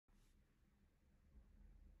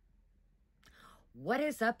What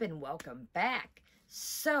is up and welcome back.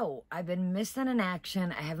 So, I've been missing in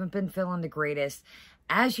action. I haven't been feeling the greatest.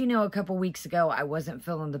 As you know, a couple weeks ago, I wasn't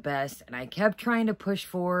feeling the best, and I kept trying to push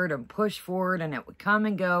forward, and it would come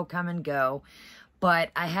and go. But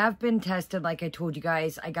I have been tested, like I told you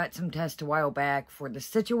guys. I got some tests a while back for the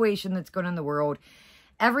situation that's going on in the world.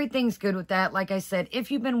 Everything's good with that. Like I said,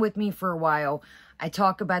 if you've been with me for a while, I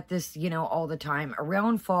talk about this, all the time.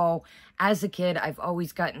 Around fall, as a kid, I've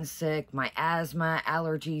always gotten sick. My asthma,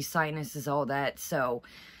 allergies, sinuses, all that. So,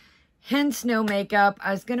 hence no makeup.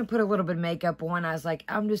 I was going to put a little bit of makeup on. I was like,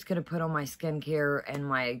 I'm just going to put on my skincare and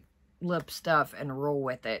my lip stuff and roll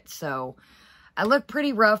with it. So, I look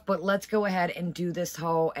pretty rough, but let's go ahead and do this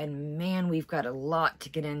haul. And man, we've got a lot to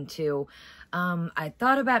get into. I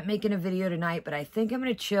thought about making a video tonight, but I think I'm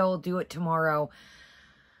going to chill, do it tomorrow.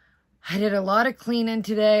 I did a lot of cleaning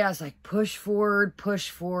today. I was like, push forward.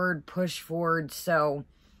 So,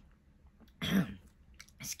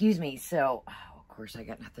 excuse me. So, of course, I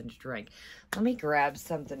got nothing to drink. Let me grab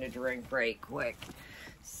something to drink right quick.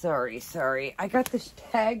 Sorry. I got the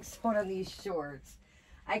tags on these shorts.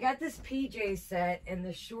 I got this PJ set, and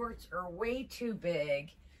the shorts are way too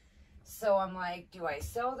big. So I'm like, do I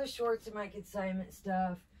sell the shorts in my consignment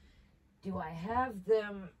stuff? Do I have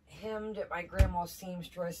them hemmed at my grandma's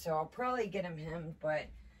seamstress? So I'll probably get them hemmed, but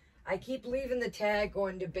I keep leaving the tag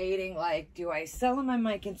on debating, like, do I sell them in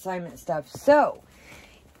my consignment stuff? So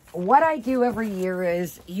what I do every year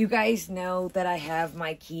is, you guys know that I have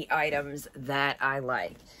my key items that I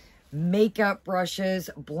like. Makeup brushes,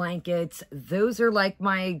 blankets. Those are like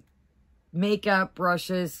my makeup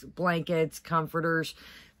brushes, blankets, comforters,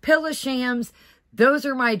 pillow shams. Those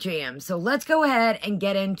are my jams. So let's go ahead and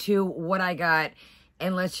get into what I got,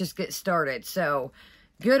 and let's just get started. So,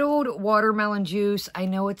 good old watermelon juice. I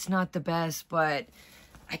know it's not the best, but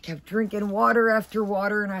I kept drinking water after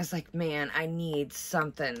water, and I was like, man, I need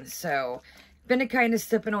something. So, been kind of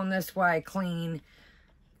sipping on this while I clean.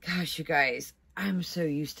 Gosh, you guys, I'm so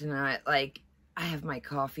used to not, like, I have my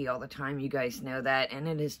coffee all the time. You guys know that, and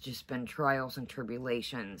it has just been trials and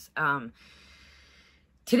tribulations.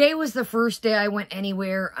 Today was the first day I went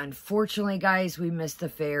anywhere. Unfortunately, guys, we missed the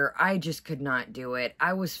fair. I just could not do it.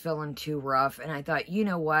 I was feeling too rough, and I thought, you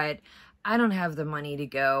know what? I don't have the money to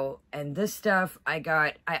go. And this stuff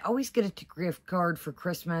I always get a gift card for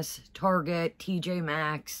Christmas. Target, TJ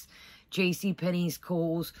Maxx, JCPenney's,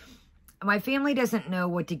 Kohl's. My family doesn't know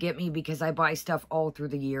what to get me because I buy stuff all through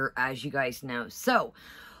the year, as you guys know. So,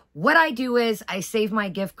 what I do is I save my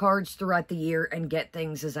gift cards throughout the year and get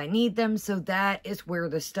things as I need them. So that is where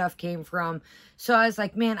the stuff came from. So I was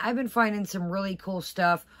like, man, I've been finding some really cool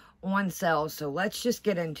stuff on sale. So let's just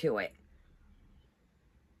get into it.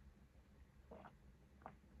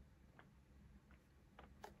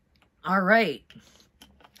 All right.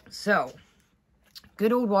 So,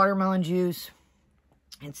 good old watermelon juice.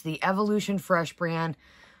 It's the Evolution Fresh brand.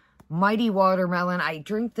 Mighty Watermelon. I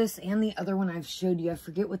drink this and the other one I've showed you. I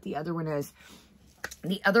forget what the other one is.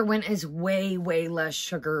 The other one is way less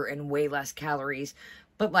sugar and way less calories.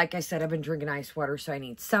 But like I said, I've been drinking ice water, so I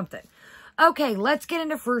need something. Okay, let's get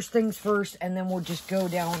into first things first, and then we'll just go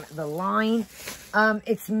down the line.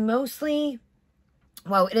 It's mostly,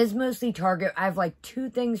 well, it is mostly Target. I have like 2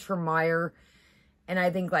 things from Meijer, and I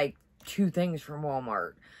think like 2 things from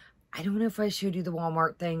Walmart. I don't know if I showed you the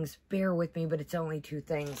Walmart things. Bear with me, but it's only 2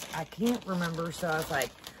 things. I can't remember, so I was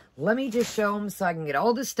like, let me just show them so I can get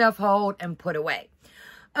all this stuff hauled and put away.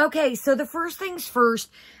 Okay, so the first things first,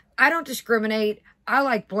 I don't discriminate. I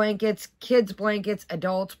like blankets, kids' blankets,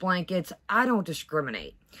 adults' blankets. I don't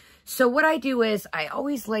discriminate. So what I do is I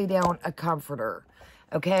always lay down a comforter,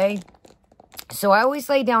 okay? So I always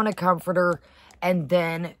lay down a comforter, and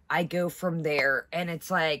then I go from there. And it's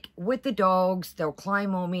like, with the dogs, they'll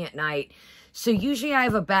climb on me at night. So usually I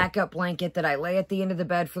have a backup blanket that I lay at the end of the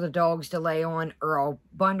bed for the dogs to lay on, or I'll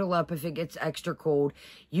bundle up if it gets extra cold.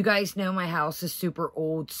 You guys know my house is super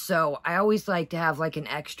old, so I always like to have like an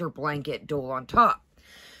extra blanket dual on top.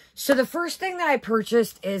 So the first thing that I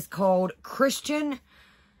purchased is called Christian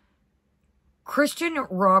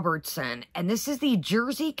Robertson. And this is the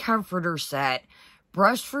Jersey Comforter Set.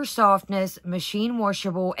 Brushed for softness, machine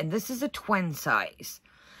washable, and this is a twin size.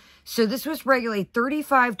 So this was regularly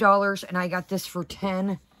 $35, and I got this for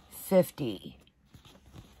 $10.50.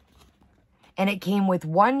 And it came with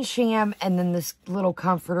 1 sham and then this little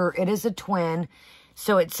comforter. It is a twin.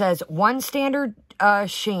 So it says 1 standard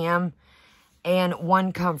sham and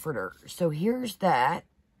 1 comforter. So here's that.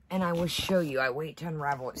 And I will show you. I wait to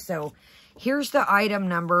unravel it. So here's the item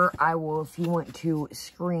number. I will, if you want to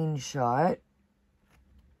screenshot.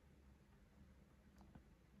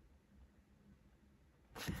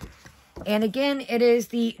 And again, it is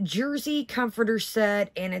the Jersey Comforter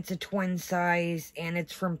set, and it's a twin size, and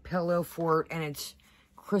it's from Pillow Fort, and it's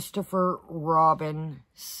Christopher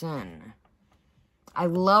Robinson. I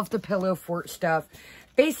love the Pillow Fort stuff.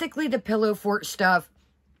 Basically, the Pillow Fort stuff,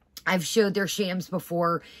 I've showed their shams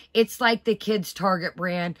before. It's like the kids' Target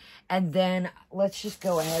brand. And then, let's just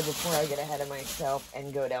go ahead before I get ahead of myself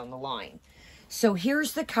and go down the line. So,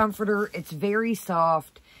 here's the comforter. It's very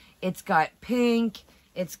soft. It's got pink.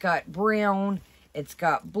 It's got brown, it's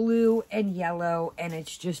got blue and yellow, and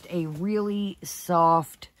it's just a really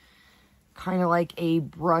soft, kind of like a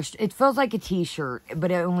brushed, it feels like a t-shirt,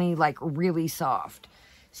 but only like really soft.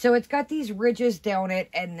 So it's got these ridges down it,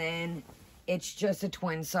 and then it's just a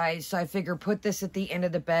twin size. So I figure put this at the end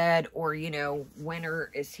of the bed, or, you know,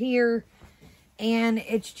 winter is here. And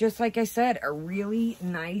it's just, like I said, a really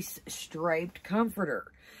nice striped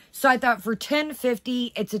comforter. So I thought for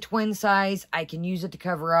 $10.50, it's a twin size. I can use it to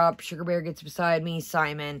cover up. Sugar Bear gets beside me.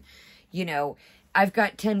 Simon, you know, I've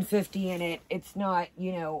got $10.50 in it. It's not,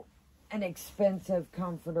 you know, an expensive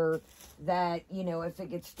comforter that, you know, if it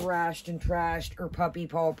gets thrashed and trashed or puppy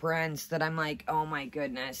paw prints, that I'm like, oh my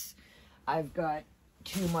goodness, I've got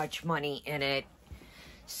too much money in it.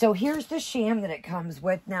 So here's the sham that it comes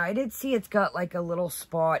with. Now, I did see it's got like a little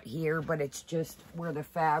spot here, but it's just where the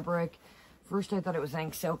fabric. First, I thought it was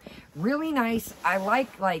ink. So, really nice. I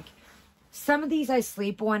like, some of these I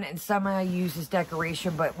sleep on and some I use as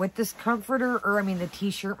decoration. But with this comforter, or I mean the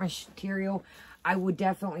t-shirt material, I would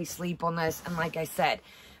definitely sleep on this. And like I said,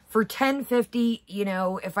 for $10.50, you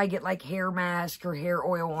know, if I get like hair mask or hair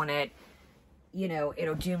oil on it, you know,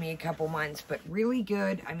 it'll do me a couple months. But really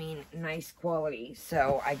good. I mean, nice quality.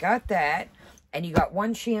 So, I got that. And you got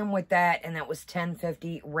one sham with that. And that was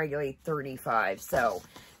 $10.50, regularly $35. So,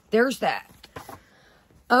 there's that.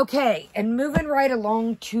 Okay, and moving right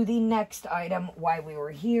along to the next item. While we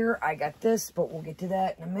were here, I got this, but we'll get to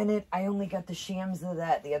that in a minute. I only got the shams of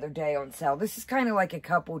that the other day on sale. This is kind of like a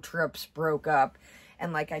couple trips broke up.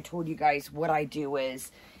 And like I told you guys, what I do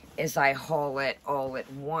is I haul it all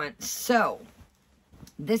at once. So,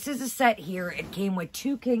 this is a set here. It came with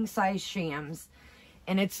 2 king-size shams.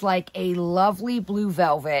 And it's like a lovely blue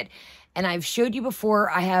velvet. And I've showed you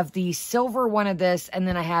before, I have the silver one of this, and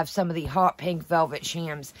then I have some of the hot pink velvet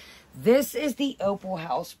shams. This is the Opal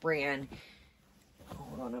House brand.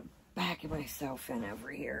 Hold on, I'm backing myself in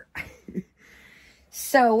over here.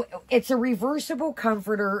 So, it's a reversible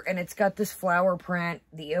comforter, and it's got this flower print,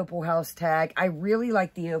 the Opal House tag. I really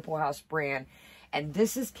like the Opal House brand. And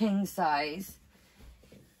this is king size.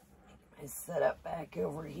 I set up back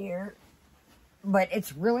over here. But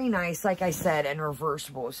it's really nice, like I said, and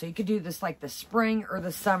reversible. So you could do this like the spring or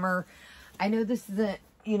the summer. I know this isn't,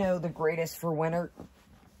 you know, the greatest for winter.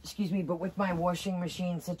 Excuse me, but with my washing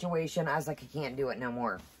machine situation, I was like, I can't do it no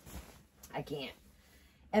more. I can't.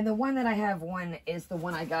 And the one that I have one is the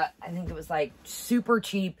one I got, I think it was like super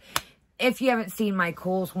cheap. If you haven't seen my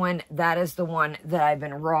Kohl's one, that is the one that I've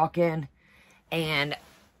been rocking. And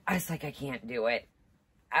I was like, I can't do it.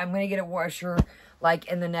 I'm going to get a washer like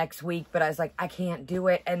in the next week, but I was like, I can't do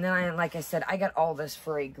it. And then like I said, I got all this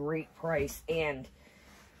for a great price. And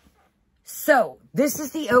so this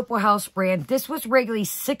is the Opal House brand. This was regularly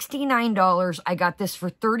 $69. I got this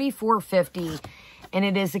for $34.50, and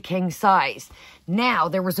it is a king size. Now,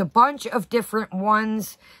 there was a bunch of different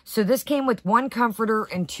ones. So this came with 1 comforter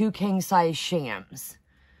and 2 king size shams.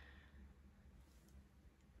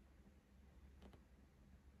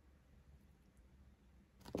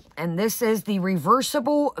 And this is the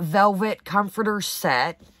reversible velvet comforter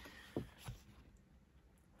set.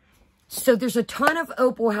 So there's a ton of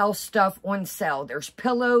Opal House stuff on sale. There's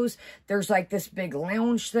pillows. There's like this big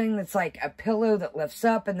lounge thing that's like a pillow that lifts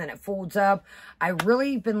up and then it folds up. I've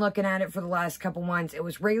really been looking at it for the last couple months. It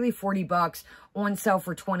was regularly $40, on sale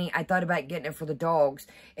for $20. I thought about getting it for the dogs.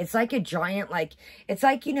 It's like a giant, like, it's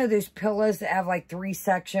like, you know, those pillows that have like 3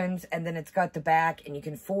 sections and then it's got the back and you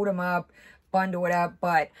can fold them up, bundle it up.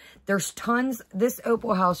 But there's tons. This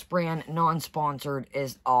Opal House brand, non-sponsored,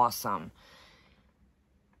 is awesome.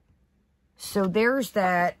 So there's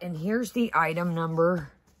that, and here's the item number.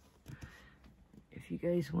 If you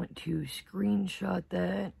guys want to screenshot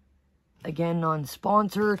that. Again,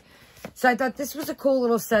 non-sponsored. So I thought this was a cool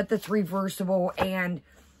little set that's reversible, and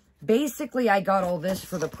basically I got all this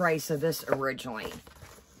for the price of this originally.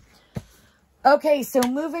 Okay, so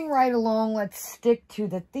moving right along, let's stick to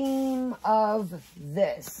the theme of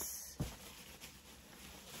this.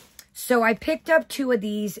 So I picked up 2 of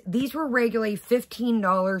these. These were regularly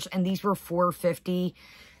 $15 and these were $4.50.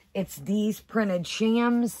 It's these printed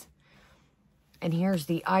shams. And here's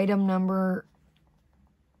the item number.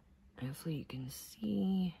 Hopefully you can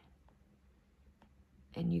see.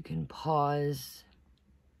 And you can pause.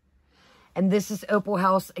 And this is Opal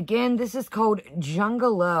House. Again, this is called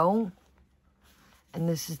Jungalow. And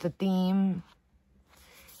this is the theme.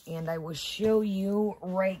 And I will show you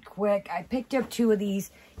right quick. I picked up 2 of these.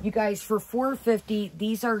 You guys, for $4.50,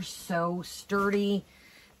 these are so sturdy.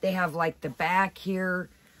 They have like the back here.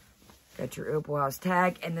 Got your Opal House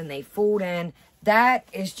tag. And then they fold in. That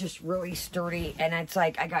is just really sturdy. And it's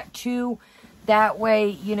like, I got 2. That way,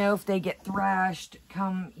 you know, if they get thrashed,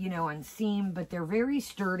 come, you know, unseam. But they're very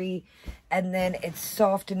sturdy. And then it's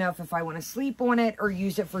soft enough if I want to sleep on it or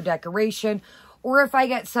use it for decoration. Or if I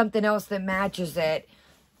get something else that matches it.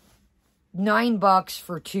 $9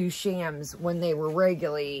 for 2 shams when they were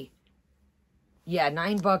regularly, yeah,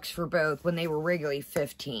 $9 for both when they were regularly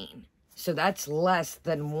 $15. So that's less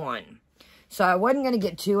than 1. So I wasn't going to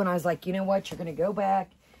get 2, and I was like, you know what, you're going to go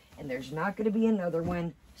back, and there's not going to be another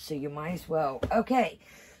one, so you might as well. Okay,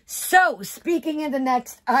 so speaking of the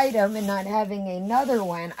next item and not having another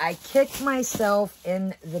one, I kicked myself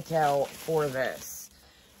in the tail for this.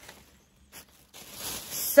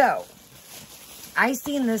 So I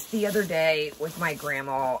seen this the other day with my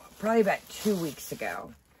grandma, probably about 2 weeks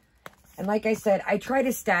ago. And like I said, I try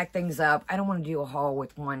to stack things up. I don't want to do a haul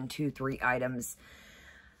with 1, 2, 3 items.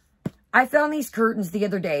 I found these curtains the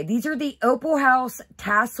other day. These are the Opal House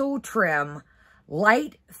Tassel Trim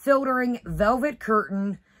Light Filtering Velvet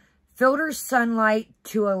Curtain. Filters sunlight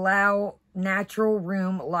to allow natural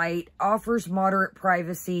room light. Offers moderate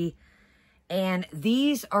privacy. And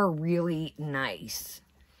these are really nice.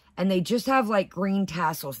 And they just have like green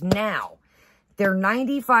tassels. Now, they're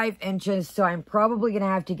 95 inches, so I'm probably going to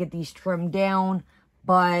have to get these trimmed down.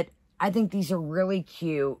 But I think these are really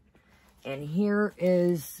cute. And here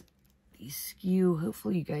is the skew.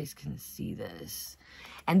 Hopefully you guys can see this.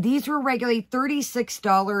 And these were regularly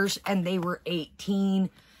 $36 and they were $18.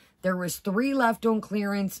 There was 3 left on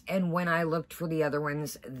clearance. And when I looked for the other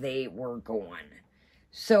ones, they were gone.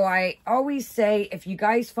 So I always say, if you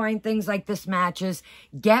guys find things like this matches,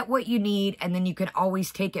 get what you need, and then you can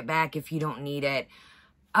always take it back if you don't need it.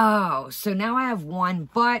 Oh, so now I have 1,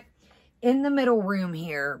 but in the middle room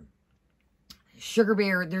here, Sugar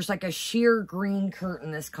Bear, there's like a sheer green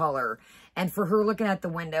curtain this color. And for her looking at the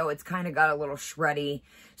window, it's kind of got a little shreddy.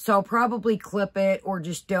 So I'll probably clip it or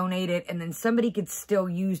just donate it, and then somebody could still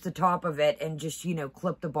use the top of it and just, you know,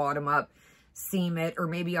 clip the bottom up. Seam it, or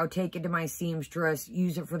maybe I'll take it to my seamstress,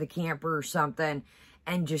 use it for the camper or something,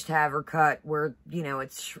 and just have her cut where, you know,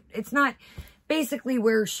 it's not basically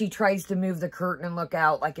where she tries to move the curtain and look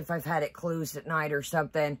out, like if I've had it closed at night or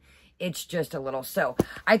something. It's just a little. So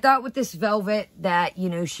I thought with this velvet that, you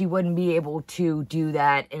know, she wouldn't be able to do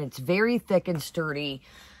that, and it's very thick and sturdy.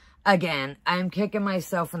 Again, I'm kicking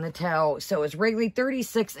myself in the tail. So it's regularly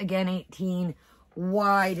 36, again 18.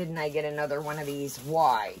 Why didn't I get another one of these?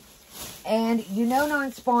 Why? And, you know,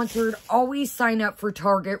 non-sponsored, always sign up for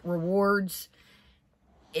Target Rewards.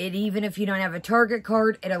 Even if you don't have a Target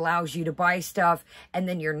card, it allows you to buy stuff. And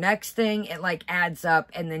then your next thing, it, like, adds up.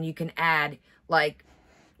 And then you can add, like,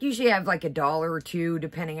 usually have, like, $1 or $2,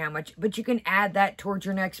 depending how much. But you can add that towards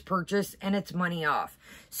your next purchase, and it's money off.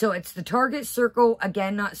 So, it's the Target Circle.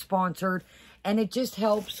 Again, not sponsored. And it just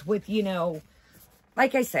helps with, you know,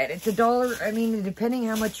 like I said, it's $1. I mean, depending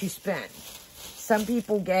how much you spend. Some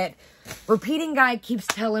people get, Repeating Guy keeps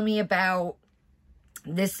telling me about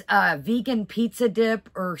this vegan pizza dip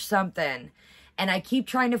or something. And I keep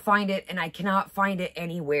trying to find it and I cannot find it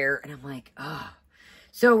anywhere. And I'm like, oh.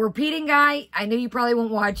 So Repeating Guy, I know you probably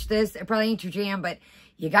won't watch this. It probably ain't your jam, but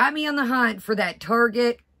you got me on the hunt for that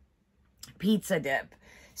Target pizza dip.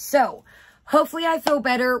 So hopefully I feel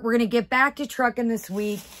better. We're going to get back to trucking this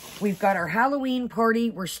week. We've got our Halloween party.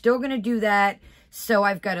 We're still going to do that. So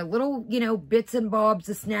I've got a little, you know, bits and bobs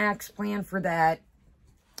of snacks planned for that.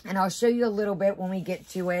 And I'll show you a little bit when we get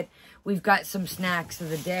to it. We've got some snacks of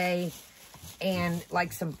the day and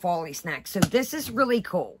like some fall-y snacks. So this is really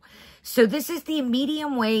cool. So this is the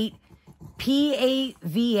medium weight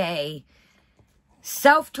PAVA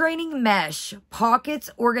self-draining mesh pockets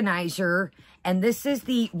organizer. And this is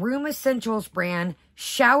the Room Essentials brand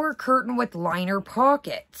shower curtain with liner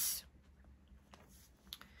pockets.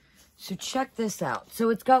 So check this out. So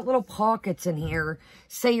it's got little pockets in here.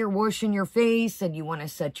 Say you're washing your face and you want to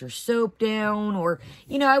set your soap down, or,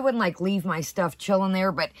 you know, I wouldn't like leave my stuff chilling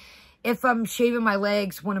there, but if I'm shaving my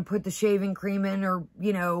legs, want to put the shaving cream in, or,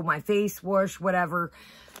 you know, my face wash, whatever.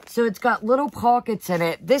 So it's got little pockets in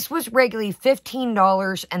it. This was regularly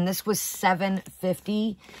 $15 and this was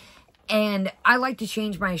 $7.50. And I like to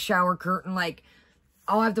change my shower curtain, like,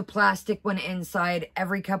 I'll have the plastic one inside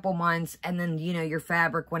every couple months, and then, you know, your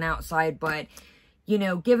fabric one outside. But, you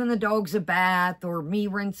know, giving the dogs a bath or me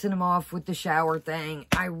rinsing them off with the shower thing.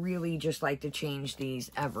 I really just like to change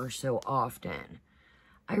these ever so often.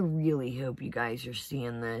 I really hope you guys are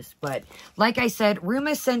seeing this. But like I said, Room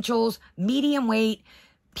Essentials, medium weight,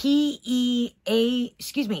 PEVA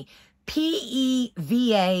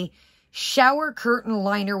shower curtain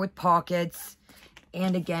liner with pockets.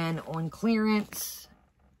 And again, on clearance.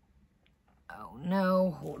 Oh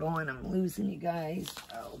no, hold on, I'm losing you guys.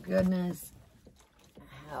 Oh goodness.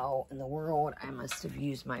 How in the world? I must have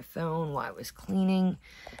used my phone while I was cleaning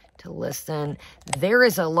to listen. There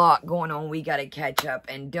is a lot going on we got to catch up,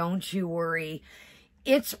 and don't you worry.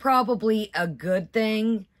 It's probably a good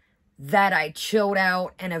thing that I chilled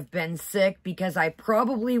out and have been sick, because I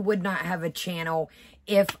probably would not have a channel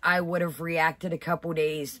if I would have reacted a couple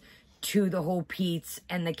days to the whole Pete's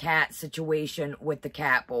and the cat situation with the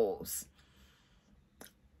cat bowls.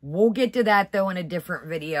 We'll get to that, though, in a different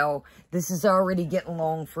video. This is already getting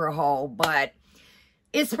long for a haul, but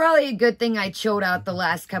it's probably a good thing I chilled out the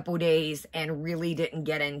last couple days and really didn't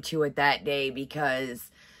get into it that day because,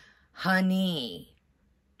 honey.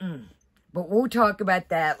 But we'll talk about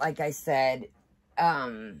that, like I said.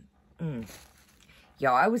 Y'all,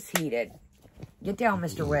 I was heated. Get down,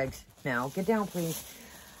 Mr. Wiggs. No, get down, please.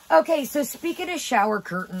 Okay, so speaking of shower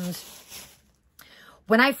curtains,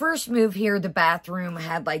 when I first moved here, the bathroom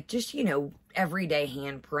had, like, just, you know, everyday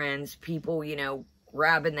handprints. People, you know,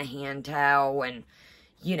 grabbing the hand towel and,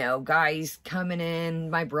 you know, guys coming in,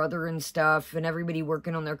 my brother and stuff, and everybody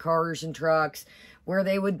working on their cars and trucks, where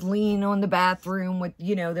they would lean on the bathroom with,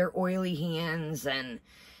 you know, their oily hands and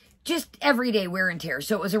just everyday wear and tear.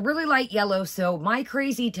 So it was a really light yellow. So my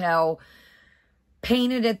crazy towel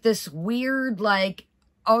painted it this weird, like,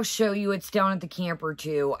 I'll show you, it's down at the camper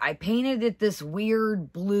too. I painted it this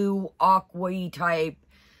weird blue aqua type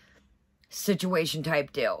situation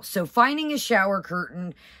type deal. So finding a shower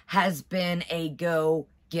curtain has been a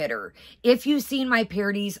go-getter. If you've seen my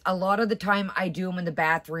parodies, a lot of the time I do them in the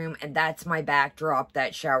bathroom, and that's my backdrop,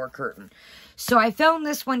 that shower curtain. So I found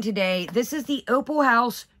this one today. This is the Opal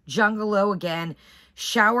House Jungalow again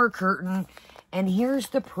shower curtain, and here's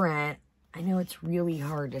the print. I know it's really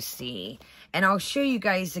hard to see, and I'll show you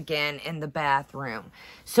guys again in the bathroom.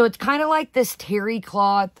 So it's kind of like this terry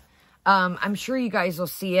cloth. I'm sure you guys will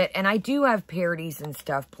see it, and I do have parodies and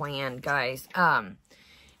stuff planned, guys.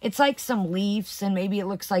 It's like some leaves, and maybe it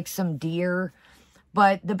looks like some deer,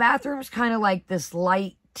 but the bathroom's kind of like this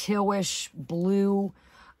light tealish blue.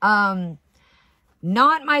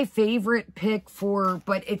 Not my favorite pick for,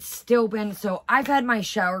 but it's still been, so I've had my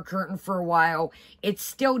shower curtain for a while. It's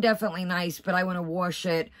still definitely nice, but I want to wash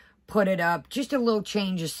it, put it up, just a little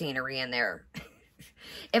change of scenery in there.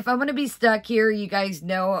 If I'm going to be stuck here, you guys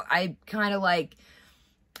know I kind of like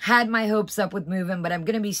had my hopes up with moving, but I'm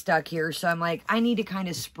going to be stuck here. So I'm like, I need to kind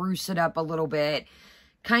of spruce it up a little bit,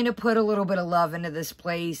 kind of put a little bit of love into this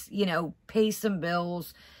place, you know, pay some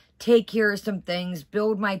bills, take care of some things,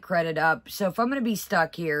 build my credit up. So if I'm going to be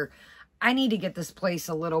stuck here, I need to get this place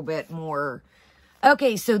a little bit more.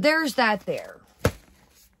 Okay, so there's that there.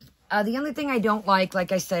 The only thing I don't like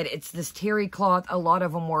I said, it's this terry cloth. A lot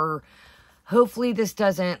of them were. Hopefully this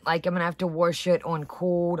doesn't, like, I'm going to have to wash it on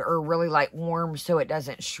cold or really, like, warm so it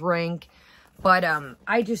doesn't shrink. But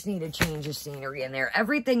I just need a change of scenery in there.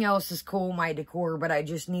 Everything else is cool, my decor, but I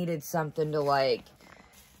just needed something to, like,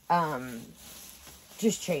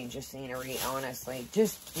 just change the scenery, honestly.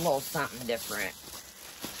 Just a little something different.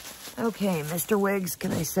 Okay, Mr. Wiggs,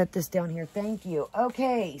 can I set this down here? Thank you.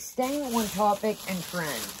 Okay, staying on topic and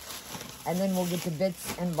trend. And then we'll get to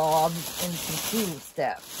bits and bobs and some cool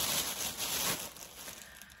stuff.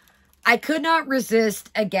 I could not resist,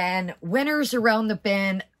 again, winter's around the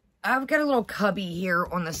bend. I've got a little cubby here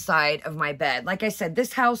on the side of my bed. Like I said,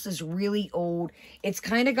 this house is really old. It's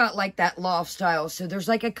kind of got like that loft style, so there's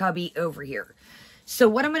like a cubby over here. So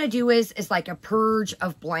what I'm going to do is like a purge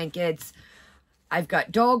of blankets. I've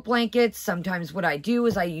got dog blankets. Sometimes what I do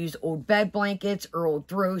is I use old bed blankets or old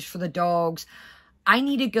throws for the dogs. I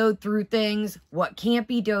need to go through things, what can't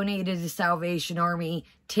be donated to Salvation Army,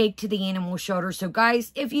 take to the animal shelter. So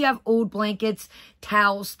guys, if you have old blankets,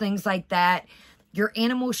 towels, things like that, your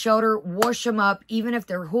animal shelter, wash them up, even if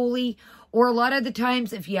they're holy. Or a lot of the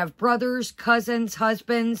times, if you have brothers, cousins,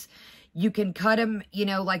 husbands, you can cut them, you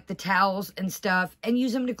know, like the towels and stuff, and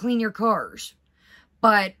use them to clean your cars.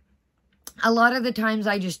 But a lot of the times,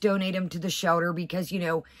 I just donate them to the shelter because, you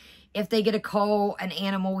know, if they get a call, an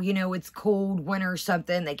animal, you know, it's cold, winter or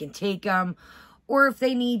something, they can take them. Or if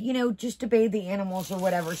they need, you know, just to bathe the animals or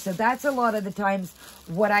whatever. So that's a lot of the times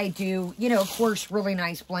what I do. You know, of course, really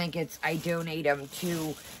nice blankets, I donate them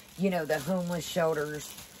to, you know, the homeless shelters.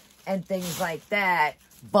 and things like that.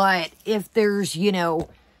 But if there's, you know,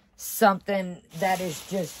 something that is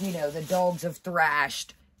just, you know, the dogs have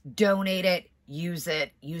thrashed, donate it, use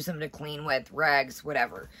them to clean with, rags,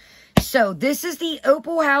 whatever. So this is the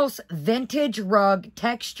Opal House Vintage Rug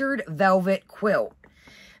Textured Velvet Quilt.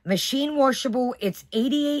 Machine washable. It's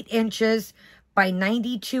 88 inches by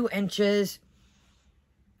 92 inches.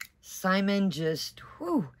 Simon just,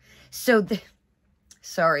 whew. So,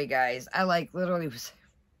 sorry guys, I like literally was,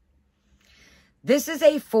 this is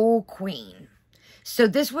a full queen. So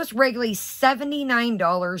this was regularly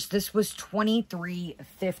 $79. This was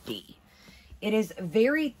 $23.50. It is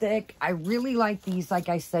very thick. I really like these, like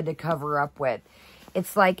I said, to cover up with.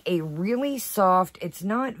 It's like a really soft, it's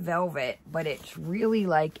not velvet, but it's really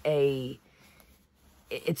like a,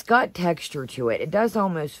 it's got texture to it. It does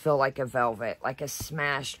almost feel like a velvet, like a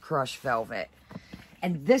smashed, crushed velvet.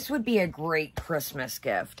 And this would be a great Christmas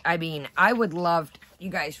gift. I mean, I would love, you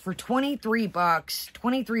guys, for 23 bucks,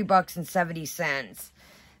 23 bucks and 70 cents,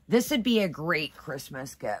 this would be a great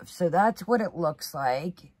Christmas gift. So that's what it looks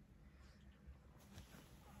like.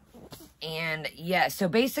 And yeah, so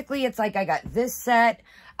basically it's like I got this set,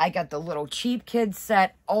 I got the little cheap kids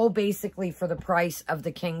set, all basically for the price of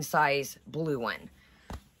the king size blue one.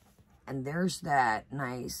 And there's that.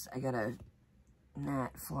 Nice. I got a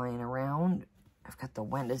gnat flying around. I've got the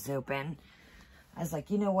windows open. I was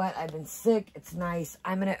like, you know what? I've been sick. It's nice.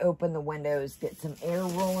 I'm going to open the windows, get some air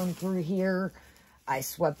rolling through here. I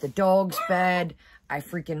swept the dog's bed. I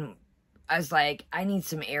was like, I need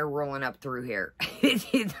some air rolling up through here.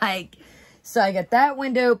 Like, so I got that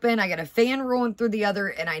window open. I got a fan rolling through the other,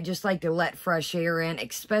 and I just like to let fresh air in,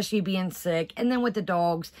 especially being sick. And then with the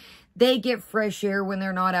dogs, they get fresh air when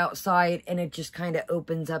they're not outside, and it just kind of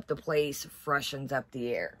opens up the place, freshens up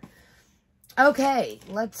the air. Okay,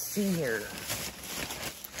 let's see here.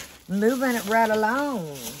 Moving it right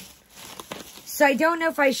along. So I don't know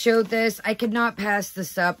if I showed this. I could not pass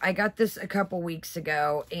this up. I got this a couple weeks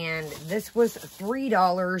ago, and this was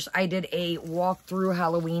 $3. I did a walkthrough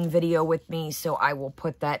Halloween video with me, so I will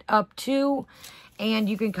put that up too. And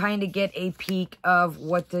you can kind of get a peek of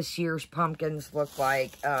what this year's pumpkins look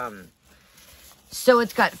like. So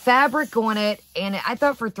it's got fabric on it, and I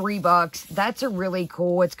thought for $3, that's a really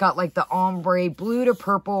cool. It's got like the ombre, blue to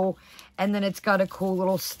purple, and then it's got a cool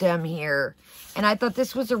little stem here. And I thought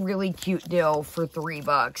this was a really cute deal for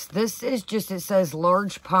 $3. This is just, it says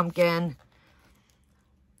large pumpkin,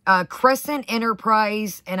 Crescent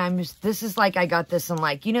Enterprise, and this is like, I got this in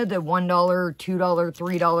like, you know, the $1, $2, $3,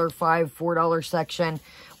 $5, $4 section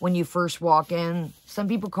when you first walk in. Some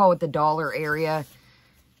people call it the dollar area.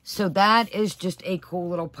 So that is just a cool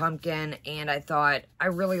little pumpkin, and I thought, I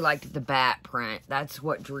really liked the bat print. That's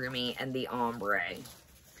what drew me, and the ombre.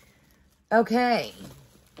 Okay.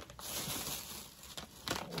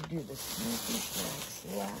 We'll do the sneaky snacks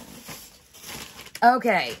last.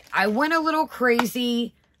 Okay, I went a little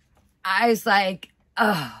crazy. I was like,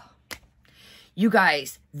 ugh. You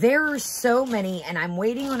guys, there are so many, and I'm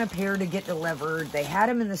waiting on a pair to get delivered. They had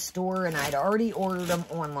them in the store, and I'd already ordered them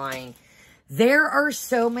online. There are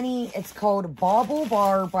so many. It's called Bauble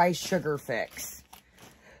Bar by Sugar Fix.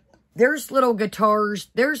 There's little guitars.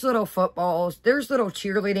 There's little footballs. There's little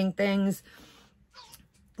cheerleading things.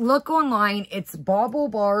 Look online. It's Bauble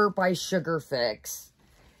Bar by Sugar Fix.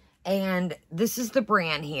 And this is the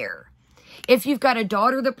brand here. If you've got a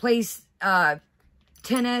daughter that plays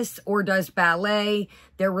tennis or does ballet,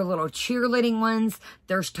 there were little cheerleading ones.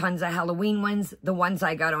 There's tons of Halloween ones. The ones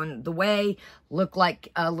I got on the way look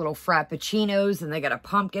like little frappuccinos, and they got a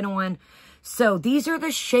pumpkin on. So these are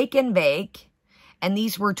the Shake and Bake, and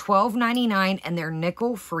these were $12.99, and they're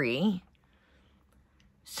nickel free.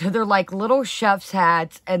 So they're like little chef's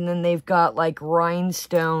hats, and then they've got like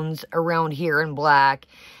rhinestones around here in black,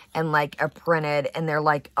 and like a printed, and they're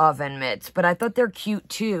like oven mitts. But I thought they're cute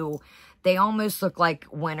too. They almost look like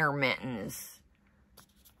winter mittens.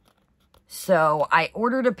 So I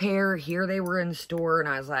ordered a pair. Here they were in store, and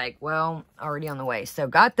I was like, well, already on the way. So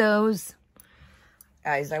got those.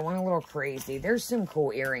 Guys, I went a little crazy. There's some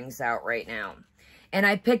cool earrings out right now. And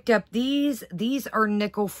I picked up these. These are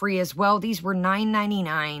nickel free as well. These were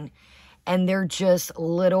 $9.99. And they're just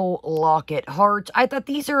little locket hearts. I thought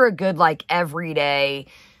these are a good, like, everyday.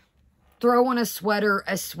 Throw on a sweater,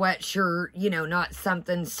 a sweatshirt, you know, not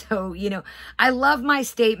something so, you know. I love my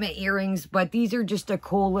statement earrings, but these are just a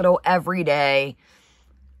cool little everyday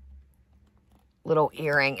little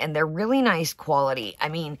earring. And they're really nice quality. I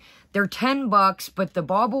mean, they're $10, but the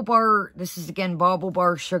Bauble Bar, this is again Bauble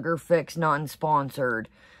Bar Sugar Fix, non-sponsored.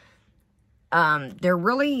 They're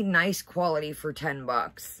really nice quality for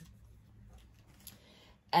 $10.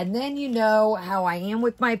 And then you know how I am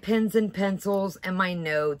with my pens and pencils and my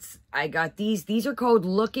notes. I got these. These are called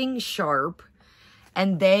Looking Sharp.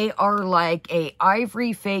 And they are like a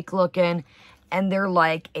ivory fake looking. And they're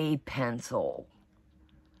like a pencil.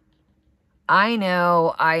 I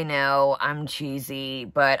know, I'm cheesy.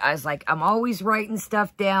 But I was like, I'm always writing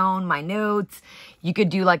stuff down, my notes. You could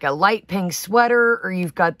do like a light pink sweater. Or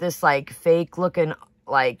you've got this like fake looking,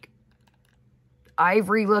 like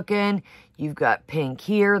ivory looking. You've got pink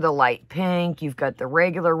here, the light pink. You've got the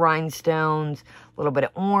regular rhinestones, a little bit of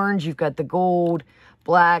orange. You've got the gold,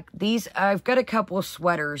 black. These, I've got a couple of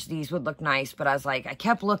sweaters. These would look nice, but I was like, I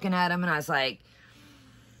kept looking at them and I was like,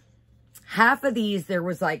 half of these, there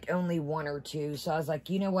was like only one or two. So I was like,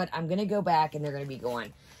 you know what? I'm going to go back and they're going to be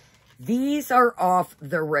going. These are off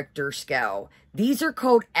the Richter scale. These are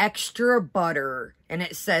called Extra Butter. And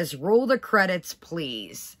it says, roll the credits,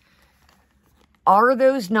 please. Are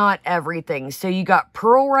those not everything? So you got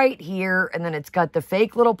pearl right here, and then it's got the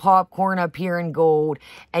fake little popcorn up here in gold.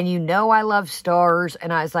 And you know I love stars,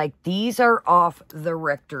 and I was like, these are off the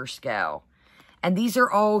Richter scale. And these are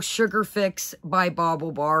all Sugar Fix by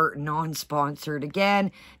BaubleBar, non-sponsored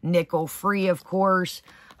again. Nickel free, of course.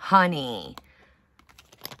 Honey.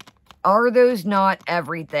 Are those not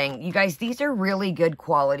everything? You guys, these are really good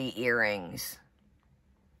quality earrings.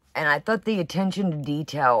 And I thought the attention to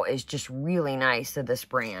detail is just really nice of this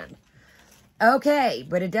brand. Okay,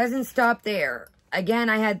 but it doesn't stop there. Again,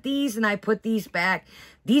 I had these and I put these back.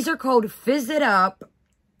 These are called Fizz It Up.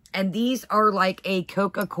 And these are like a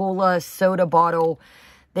Coca-Cola soda bottle.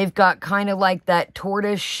 They've got kind of like that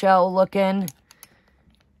tortoise shell looking.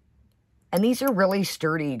 And these are really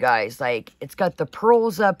sturdy, you guys. Like, it's got the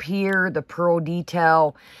pearls up here, the pearl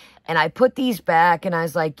detail. And I put these back, and I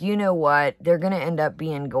was like, you know what? They're going to end up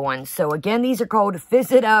being going. So, again, these are called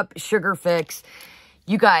Fizz It Up Sugar Fix.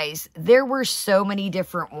 You guys, there were so many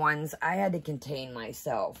different ones. I had to contain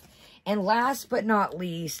myself. And last but not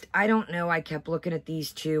least, I don't know, I kept looking at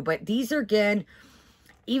these two. But these are, again,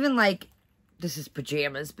 even like, this is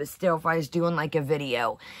pajamas, but still, if I was doing like a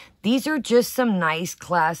video. These are just some nice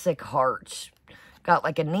classic hearts. Got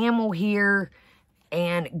like enamel here.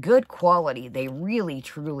 And good quality. They really,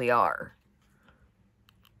 truly are.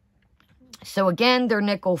 So, again, they're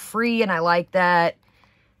nickel free, and I like that.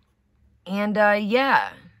 And,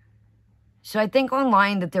 yeah. So, I think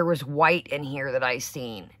online that there was white in here that I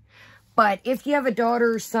seen. But if you have a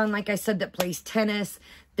daughter or son, like I said, that plays tennis,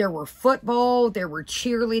 there were football, there were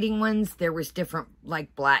cheerleading ones, there was different,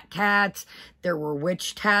 like, black cats, there were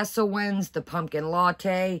witch tassel ones, the pumpkin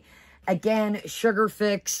latte. Again, Sugar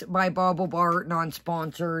Fix by BaubleBar,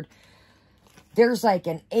 non-sponsored. There's like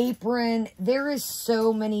an apron. There is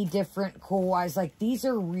so many different cool. I was like, these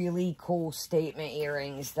are really cool statement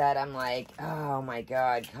earrings that I'm like, oh my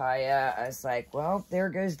God, Kaya. I was like, well, there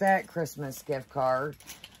goes that Christmas gift card.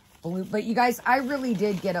 But you guys, I really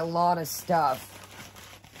did get a lot of stuff.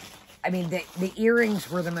 I mean, the earrings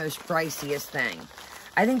were the most priciest thing.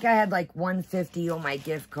 I think I had like $150 on my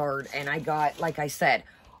gift card, and I got, like I said,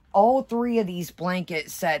 all three of these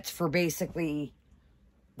blanket sets for basically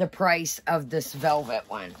the price of this velvet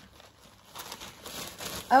one.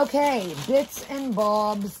 Okay, bits and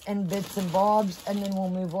bobs and bits and bobs, and then we'll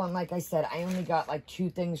move on. Like I said, I only got like 2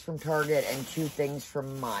 things from Target and 2 things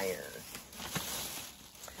from Meijer.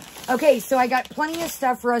 Okay, so I got plenty of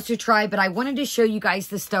stuff for us to try, but I wanted to show you guys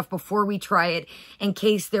the stuff before we try it in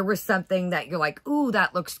case there was something that you're like, ooh,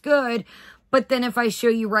 that looks good. But then if I show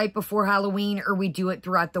you right before Halloween or we do it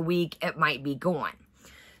throughout the week, it might be gone.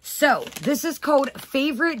 So, this is called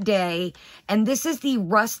Favorite Day, and this is the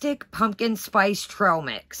Rustic Pumpkin Spice Trail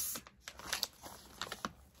Mix.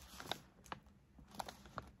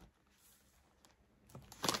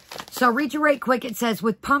 So, I'll read you right quick. It says,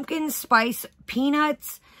 with pumpkin spice,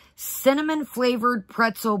 peanuts, cinnamon-flavored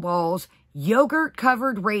pretzel balls,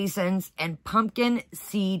 yogurt-covered raisins, and pumpkin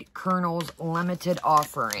seed kernels limited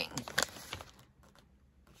offering.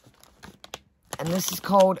 And this is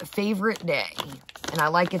called Favorite Day. And I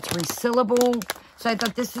like it's resealable. So I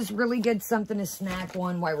thought this is really good, something to snack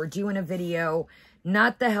on while we're doing a video.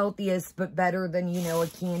 Not the healthiest, but better than, you know, a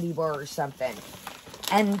candy bar or something.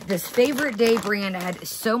 And this Favorite Day brand had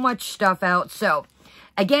so much stuff out. So,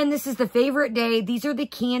 again, this is the Favorite Day. These are the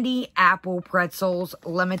candy apple pretzels,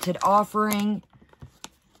 limited offering.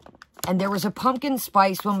 And there was a pumpkin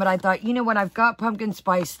spice one, but I thought, you know what, I've got pumpkin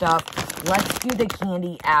spice stuff. Let's do the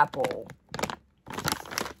candy apple.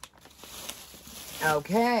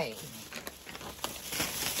 Okay.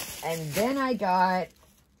 And then I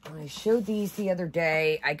showed these the other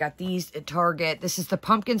day. I got these at Target. This is the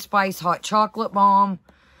Pumpkin Spice Hot Chocolate Bomb.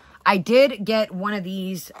 I did get one of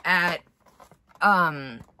these at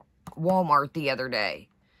Walmart the other day.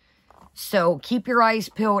 So keep your eyes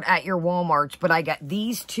peeled at your Walmarts, but I got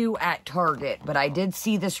these two at Target, but I did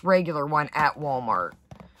see this regular one at Walmart.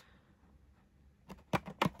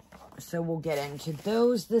 So we'll get into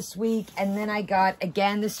those this week. And then I got,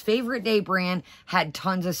 again, this Favorite Day brand had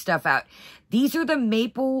tons of stuff out. These are the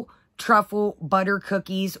maple truffle butter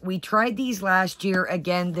cookies. We tried these last year.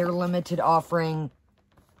 Again, they're limited offering,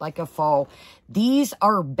 like a fall. These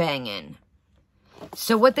are banging.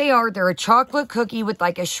 So what they are, they're a chocolate cookie with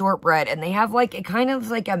like a shortbread, and they have like a kind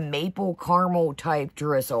of like a maple caramel type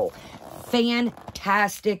drizzle.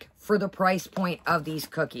 Fantastic for the price point of these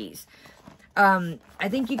cookies. I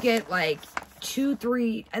think you get like 2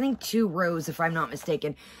 rows if I'm not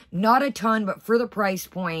mistaken. Not a ton, but for the price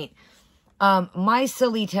point, my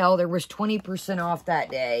silly tell, there was 20% off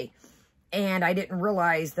that day. And I didn't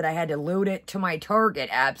realize that I had to load it to my Target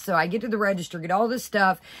app. So I get to the register, get all this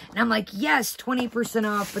stuff. And I'm like, yes, 20%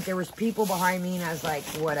 off. But there was people behind me. And I was like,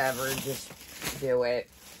 whatever, just do it.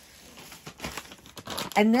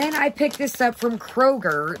 And then I picked this up from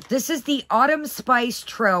Kroger. This is the Autumn Spice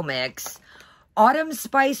Trail Mix. Autumn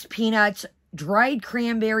Spice Peanuts, dried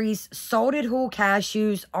cranberries, salted whole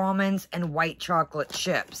cashews, almonds, and white chocolate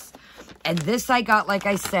chips. And this I got, like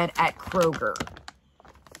I said, at Kroger.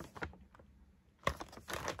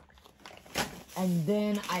 And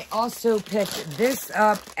then I also picked this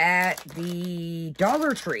up at the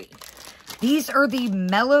Dollar Tree. These are the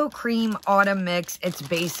Mellow Cream Autumn Mix. It's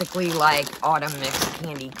basically like Autumn Mix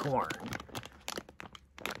candy corn.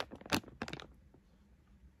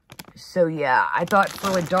 So yeah, I thought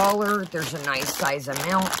for $1, there's a nice size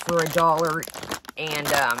amount for $1. And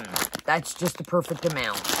that's just the perfect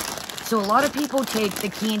amount. So a lot of people take the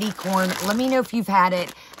candy corn. Let me know if you've had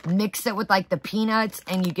it. Mix it with like the peanuts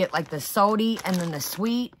and you get like the salty and then the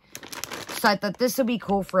sweet. So I thought this would be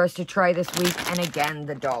cool for us to try this week. And again,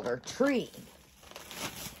 the Dollar Tree.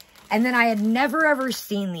 And then I had never ever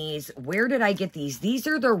seen these. Where did I get these? These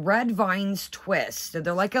are the Red Vines Twists. So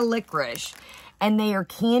they're like a licorice. And they are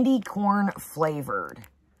candy corn flavored.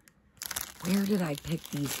 Where did I pick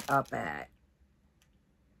these up at?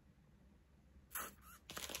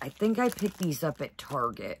 I think I picked these up at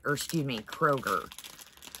Target. Or excuse me, Kroger.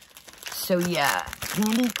 So yeah,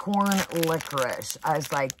 candy corn licorice. I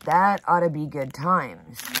was like, that ought to be good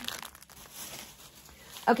times.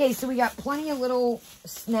 Okay, so we got plenty of little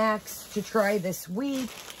snacks to try this week.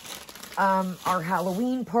 Our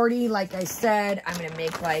Halloween party, like I said, I'm going to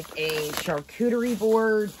make like a charcuterie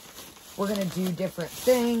board. We're going to do different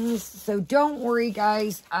things. So don't worry,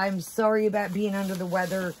 guys. I'm sorry about being under the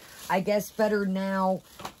weather. I guess better now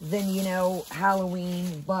than, you know,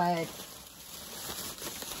 Halloween, but...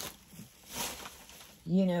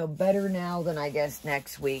 you know, better now than I guess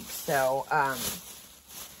next week. So,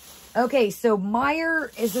 okay, so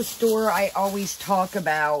Meijer is a store I always talk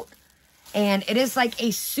about. And it is like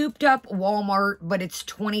a souped up Walmart, but it's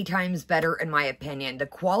 20 times better in my opinion. The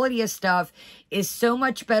quality of stuff is so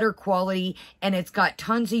much better quality, and it's got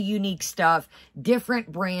tons of unique stuff,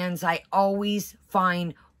 different brands. I always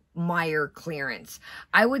find Meijer clearance.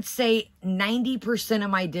 I would say 90% of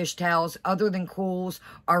my dish towels, other than Kohl's,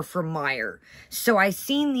 are from Meijer. So I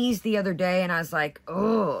seen these the other day, and I was like,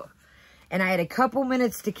 ugh. And I had a couple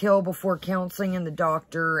minutes to kill before counseling and the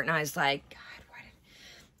doctor, and I was like, God, why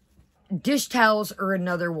did... dish towels are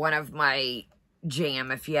another one of my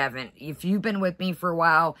jam. If you've been with me for a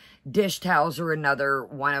while, dish towels are another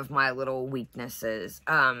one of my little weaknesses.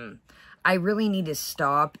 I really need to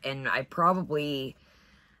stop, and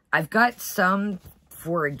I've got some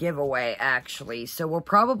for a giveaway, actually. So we'll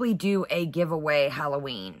probably do a giveaway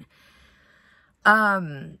Halloween.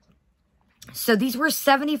 So these were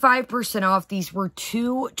 75% off. These were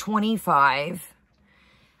 $2.25.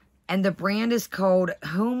 And the brand is called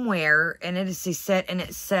Homeware. And it is a set, and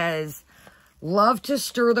it says, love to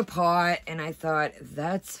stir the pot. And I thought,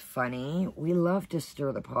 that's funny. We love to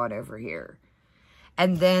stir the pot over here.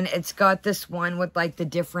 And then it's got this one with like the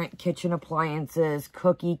different kitchen appliances,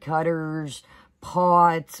 cookie cutters,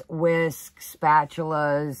 pots, whisks,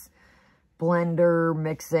 spatulas, blender,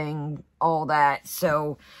 mixing, all that.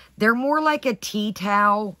 So they're more like a tea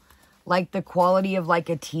towel, like the quality of like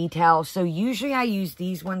a tea towel. So usually I use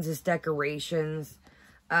these ones as decorations,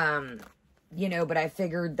 you know, but I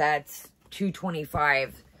figured that's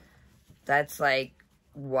 $2.25. That's like,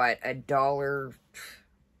 what, $1.12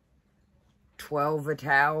 a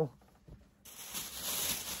towel.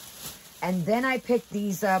 And then I picked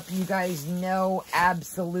these up. You guys know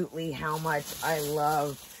absolutely how much I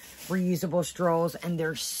love reusable straws, and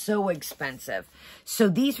they're so expensive. So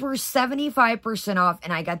these were 75% off,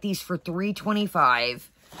 and I got these for $3.25.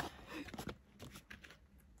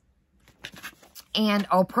 And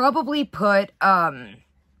I'll probably put, I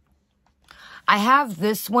have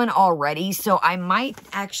this one already, so I might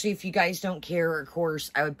actually, if you guys don't care, of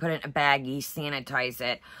course, I would put it in a baggie, sanitize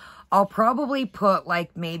it. I'll probably put,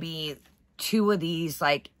 like, maybe 2 of these,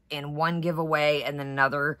 like, in one giveaway and then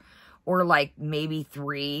another, or, like, maybe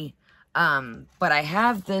 3. But I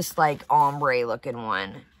have this, like, ombre looking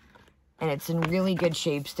one, and it's in really good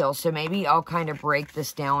shape still, so maybe I'll kind of break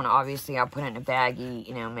this down. Obviously, I'll put it in a baggie,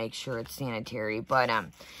 you know, make sure it's sanitary, but,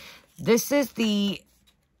 this is the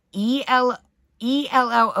ELLO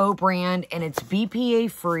brand, and it's BPA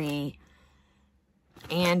free,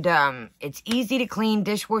 and it's easy to clean,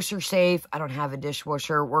 dishwasher safe. I don't have a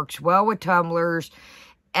dishwasher. Works well with tumblers.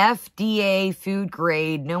 FDA food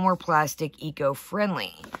grade, no more plastic,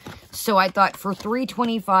 eco-friendly. So I thought for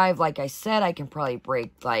 $3.25, like I said, I can probably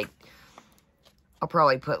break, like, I'll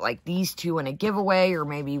probably put, like, these 2 in a giveaway, or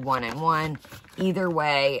maybe 1 in 1. Either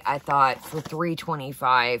way, I thought for $3.25,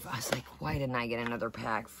 I was like, why didn't I get another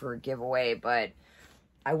pack for a giveaway? But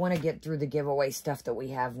I want to get through the giveaway stuff that we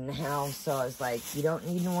have now. So I was like, you don't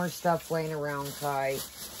need more stuff laying around, Kai.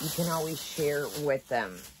 You can always share with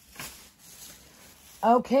them.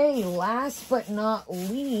 Okay, last but not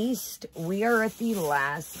least, we are at the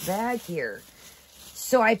last bag here.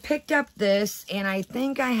 So I picked up this, and I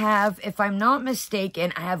think I have, if I'm not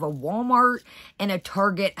mistaken, I have a Walmart and a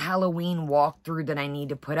Target Halloween walkthrough that I need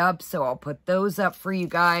to put up. So I'll put those up for you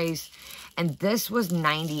guys. And this was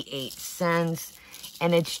 98 cents.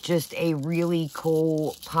 And it's just a really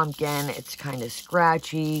cool pumpkin. It's kind of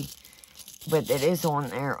scratchy, but it is on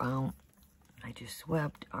there. Oh, I just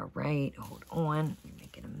swept. All right, hold on. You're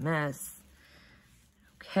making a mess.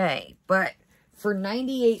 Okay, but for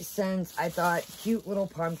 98 cents, I thought, cute little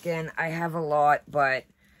pumpkin. I have a lot, but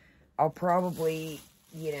I'll probably,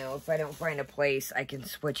 you know, if I don't find a place, I can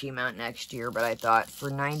switch him out next year. But I thought for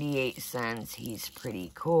 98 cents, he's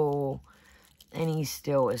pretty cool. And he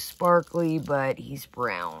still is sparkly, but he's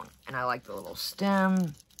brown. And I like the little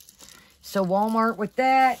stem. So Walmart with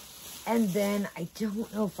that. And then, I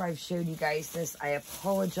don't know if I've showed you guys this. I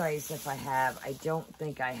apologize if I have. I don't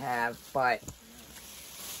think I have. But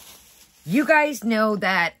you guys know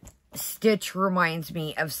that Stitch reminds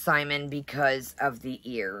me of Simon because of the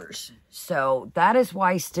ears. So that is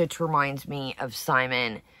why Stitch reminds me of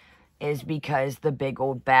Simon, is because the big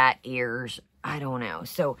old bat ears. I don't know.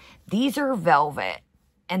 So these are velvet,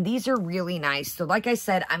 and these are really nice. So like I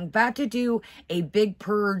said, I'm about to do a big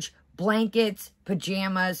purge, blankets,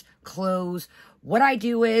 pajamas, clothes. What I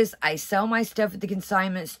do is I sell my stuff at the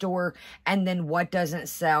consignment store, and then what doesn't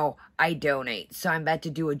sell, I donate. So I'm about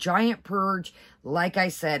to do a giant purge. Like I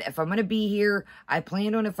said, if I'm going to be here, I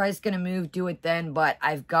planned on, if I was going to move, do it then, but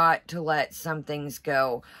I've got to let some things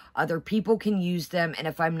go. Other people can use them, and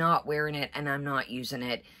if I'm not wearing it and I'm not using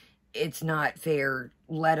it, it's not fair.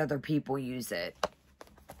 Let other people use it.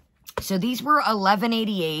 So these were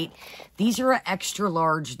 $11.88. These are an extra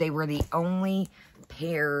large. They were the only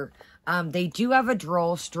pair. They do have a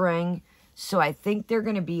drawstring, so I think they're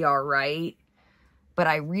going to be all right. But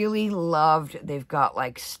I really loved, they've got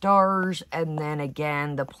like stars, and then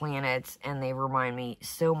again, the planets, and they remind me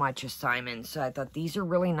so much of Simon. So I thought these are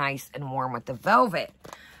really nice and warm with the velvet.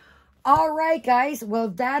 All right, guys. Well,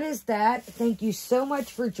 that is that. Thank you so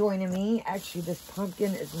much for joining me. Actually, this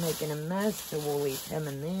pumpkin is making a mess, so we'll leave him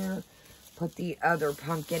in there. Put the other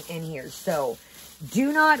pumpkin in here. So,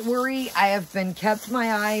 do not worry. I have been kept my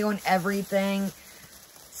eye on everything.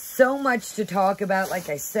 So much to talk about. Like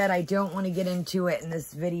I said, I don't want to get into it in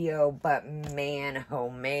this video, but man, oh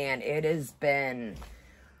man, it has been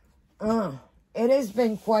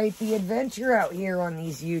quite the adventure out here on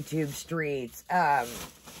these YouTube streets.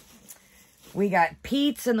 We got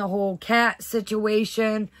Pete's and the whole cat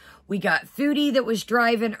situation. We got Foodie that was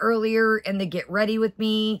driving earlier in the Get Ready With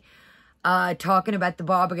Me, talking about the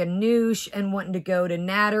Baba Ganoush and wanting to go to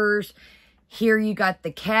Natter's. Here you got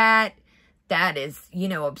the cat that is, you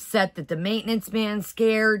know, upset that the maintenance man's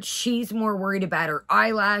scared. She's more worried about her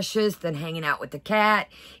eyelashes than hanging out with the cat.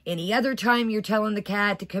 Any other time you're telling the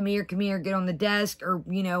cat to come here, get on the desk, or,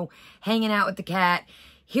 you know, hanging out with the cat.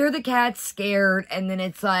 Here the cat's scared, and then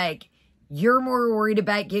it's like, you're more worried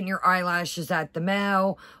about getting your eyelashes at the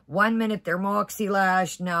mail. 1 minute they're Moxie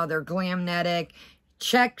Lash, now they're Glamnetic.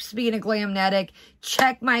 Speaking of Glamnetic,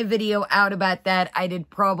 check my video out about that. I did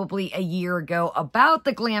probably a year ago about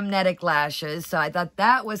the Glamnetic lashes, so I thought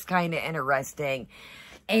that was kind of interesting.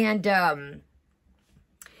 And,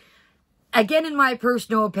 again, in my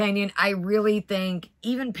personal opinion, I really think,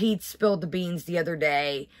 even Pete spilled the beans the other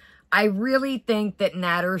day, I really think that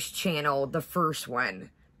Natter's channel, the first one,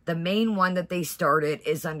 the main one that they started,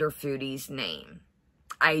 is under Foodie's name.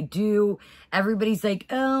 I do. Everybody's like,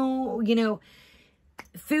 oh, you know,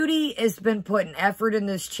 Foodie has been putting effort in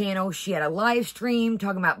this channel. She had a live stream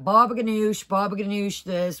talking about Baba Ganoush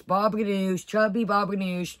this, Baba Ganoush, chubby Baba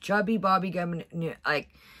Ganoush, chubby Bobby Ganoush. Like,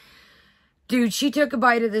 dude, she took a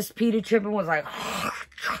bite of this pita chip and was like,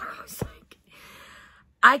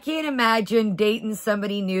 I can't imagine dating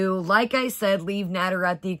somebody new. Like I said, leave Natter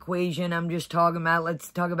at the equation. I'm just talking about,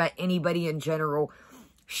 let's talk about anybody in general.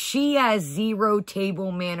 She has zero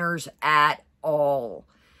table manners at all.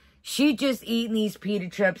 She just eating these pita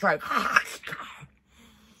chips like,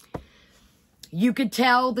 you could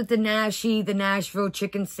tell that the Nashville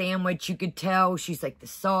chicken sandwich, you could tell she's like, the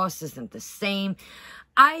sauce isn't the same.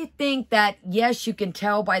 I think that, yes, you can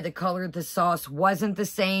tell by the color the sauce wasn't the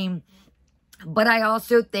same. But I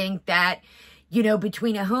also think that, you know,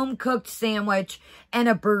 between a home-cooked sandwich and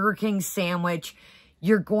a Burger King sandwich,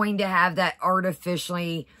 you're going to have that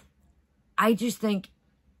artificially. I just think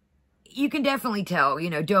you can definitely tell,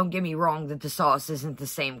 you know, don't get me wrong, that the sauce isn't the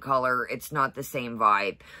same color. It's not the same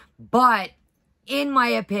vibe. But in my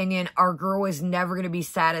opinion, our girl is never going to be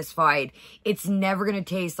satisfied. It's never going to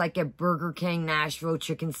taste like a Burger King Nashville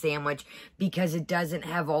chicken sandwich because it doesn't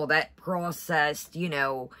have all that processed, you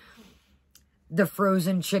know, the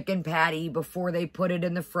frozen chicken patty before they put it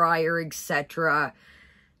in the fryer, etc.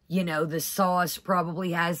 You know, the sauce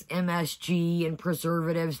probably has MSG and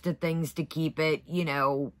preservatives to things to keep it, you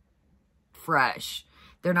know, fresh.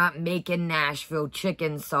 They're not making Nashville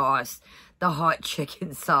chicken sauce, the hot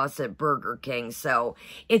chicken sauce at Burger King. So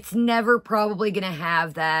it's never probably going to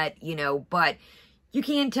have that, you know, but you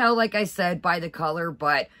can tell, like I said, by the color,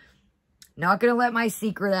 but not going to let my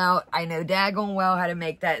secret out. I know daggone well how to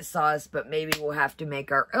make that sauce, but maybe we'll have to make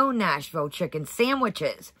our own Nashville chicken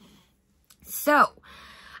sandwiches. So,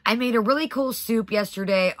 I made a really cool soup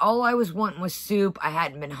yesterday. All I was wanting was soup. I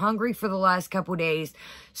hadn't been hungry for the last couple days.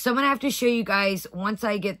 So, I'm going to have to show you guys, once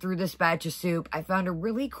I get through this batch of soup, I found a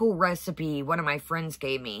really cool recipe one of my friends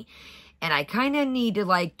gave me. And I kind of need to,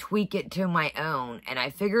 like, tweak it to my own. And I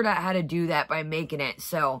figured out how to do that by making it.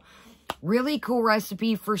 So, really cool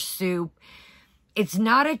recipe for soup. It's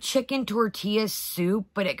not a chicken tortilla soup,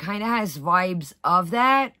 but it kind of has vibes of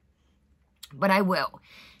that. But I will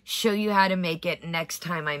show you how to make it next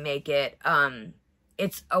time I make it.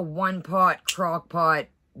 It's a one-pot crock pot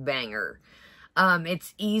banger.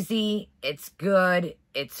 It's easy, it's good,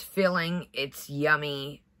 it's filling, it's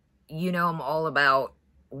yummy. You know I'm all about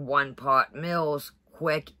one-pot meals,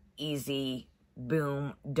 quick, easy,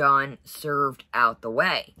 boom, done, served, out the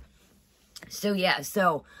way. So, yeah,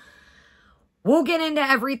 so we'll get into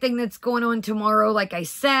everything that's going on tomorrow. Like I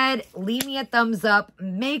said, leave me a thumbs up.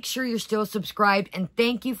 Make sure you're still subscribed. And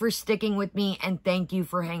thank you for sticking with me. And thank you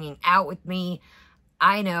for hanging out with me.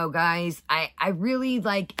 I know, guys. I really,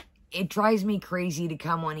 like, it drives me crazy to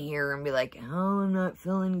come on here and be like, oh, I'm not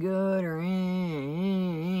feeling good. Or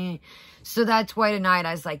So that's why tonight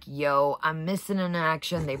I was like, yo, I'm missing an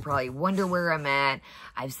action. They probably wonder where I'm at.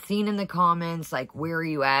 I've seen in the comments, like, where are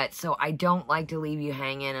you at? So I don't like to leave you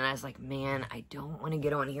hanging. And I was like, man, I don't want to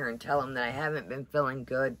get on here and tell them that I haven't been feeling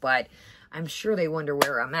good. But I'm sure they wonder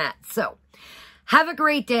where I'm at. So have a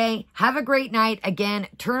great day. Have a great night. Again,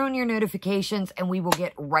 turn on your notifications and we will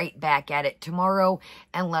get right back at it tomorrow.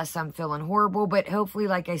 Unless I'm feeling horrible. But hopefully,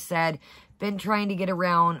 like I said, been trying to get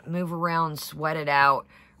around, move around, sweat it out.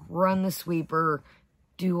 Run the sweeper,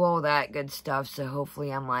 do all that good stuff. So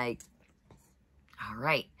hopefully I'm like, all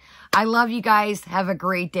right. I love you guys. Have a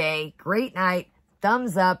great day, great night.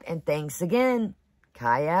 Thumbs up, and thanks again.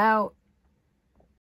 Kai out.